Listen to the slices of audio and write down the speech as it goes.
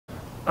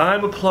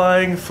I'm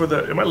applying for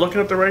the, am I looking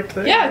at the right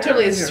thing? Yeah,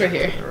 totally, it's right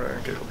here. All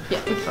right, good. Yeah.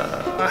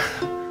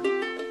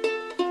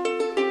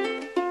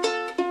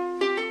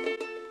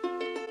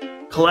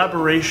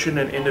 Collaboration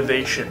and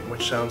innovation,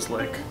 which sounds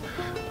like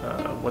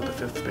what the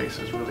Fifth Space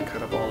is really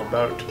kind of all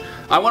about.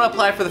 I want to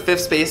apply for the Fifth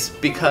Space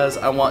because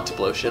I want to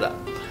blow shit up.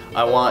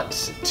 I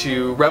want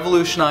to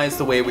revolutionize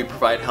the way we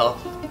provide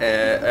health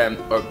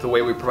or the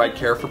way we provide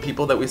care for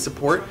people that we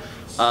support.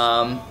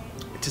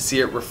 To see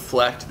it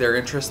reflect their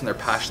interests and their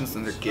passions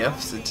and their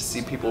gifts, and to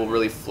see people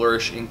really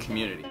flourish in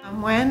community.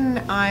 When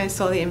I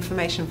saw the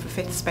information for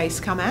Fifth Space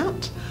come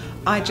out,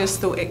 I just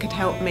thought it could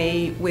help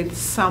me with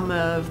some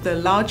of the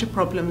larger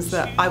problems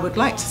that I would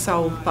like to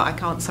solve, but I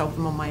can't solve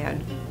them on my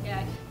own.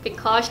 Yeah,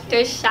 because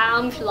this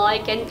sounds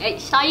like an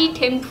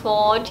exciting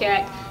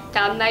project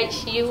that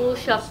makes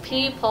use of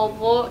people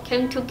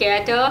working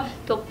together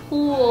to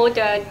pool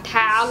their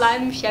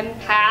talents and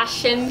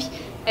passions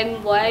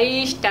in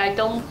ways that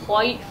don't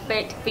quite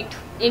fit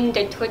in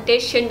the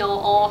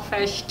traditional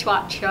office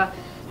structure.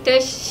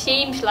 This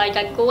seems like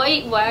a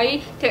great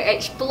way to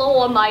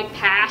explore my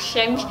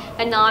passions,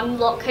 and I'm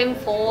looking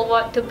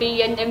forward to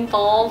being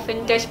involved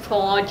in this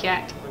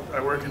project. I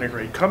work in a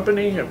great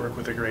company, I work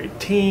with a great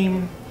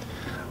team,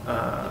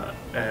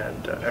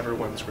 and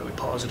everyone's really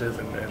positive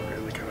and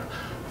really kind of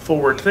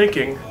forward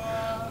thinking.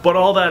 But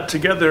all that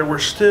together, we're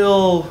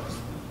still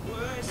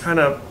kind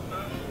of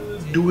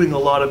doing a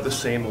lot of the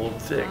same old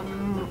thing.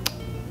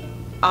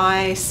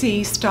 I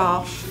see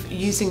staff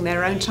using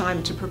their own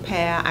time to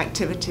prepare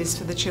activities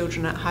for the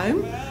children at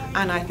home,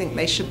 and I think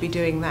they should be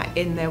doing that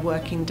in their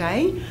working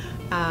day.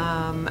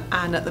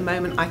 And at the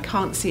moment I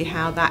can't see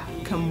how that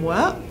can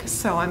work,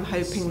 so I'm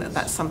hoping that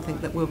that's something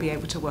that we'll be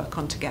able to work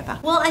on together.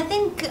 Well, I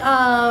think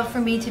for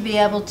me to be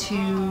able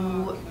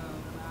to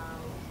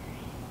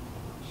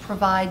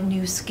provide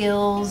new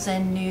skills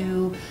and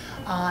new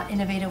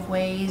innovative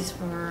ways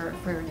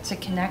to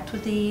connect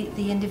with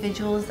the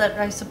individuals that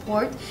I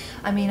support.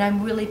 I mean,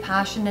 I'm really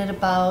passionate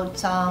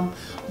about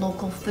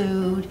local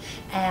food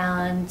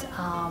and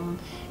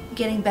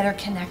getting better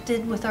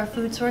connected with our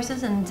food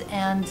sources,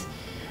 and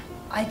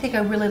I think I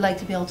really like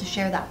to be able to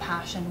share that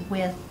passion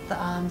with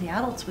the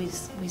adults we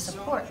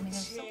support. I mean,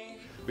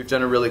 we've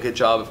done a really good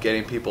job of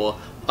getting people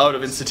out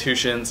of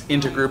institutions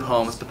into group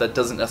homes, but that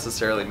doesn't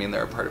necessarily mean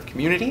they're a part of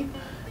community.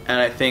 And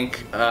I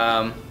think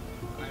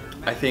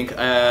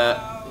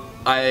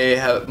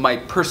my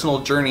personal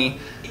journey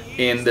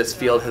in this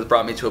field has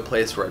brought me to a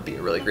place where I'd be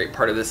a really great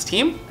part of this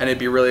team, and it'd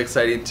be really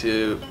exciting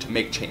to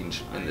make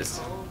change in this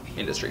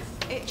industry.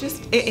 It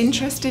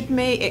interested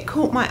me, it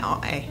caught my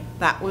eye.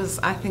 That was,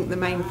 I think, the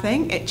main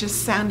thing. It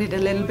just sounded a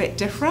little bit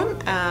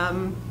different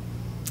and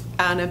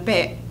a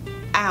bit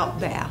out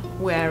there,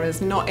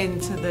 whereas not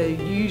into the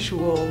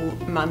usual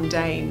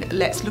mundane,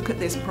 let's look at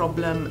this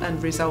problem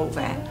and resolve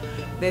it.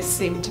 This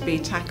seemed to be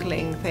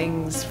tackling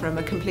things from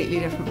a completely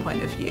different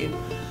point of view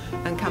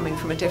and coming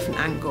from a different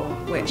angle,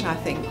 which I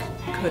think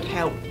could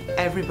help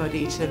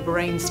everybody to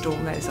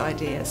brainstorm those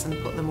ideas and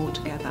put them all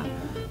together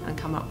and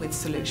come up with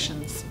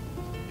solutions.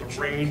 A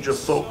range of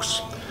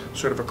folks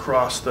sort of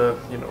across the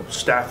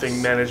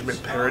staffing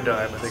management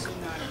paradigm. I think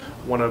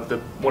one of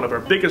our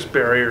biggest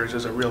barriers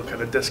is a real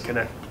kind of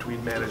disconnect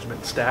between management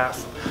and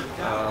staff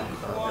in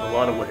a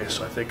lot of ways.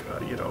 So I think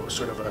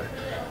sort of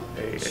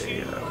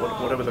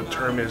whatever the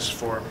term is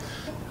for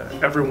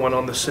everyone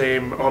on the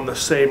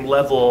same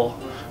level,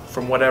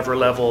 from whatever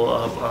level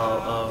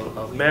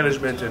of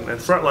management and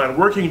frontline,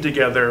 working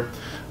together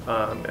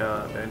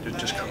and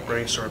just kind of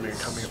brainstorming and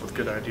coming up with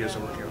good ideas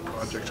and working on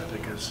projects, I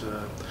think is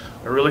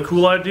a really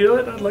cool idea,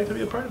 and I'd like to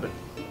be a part of it.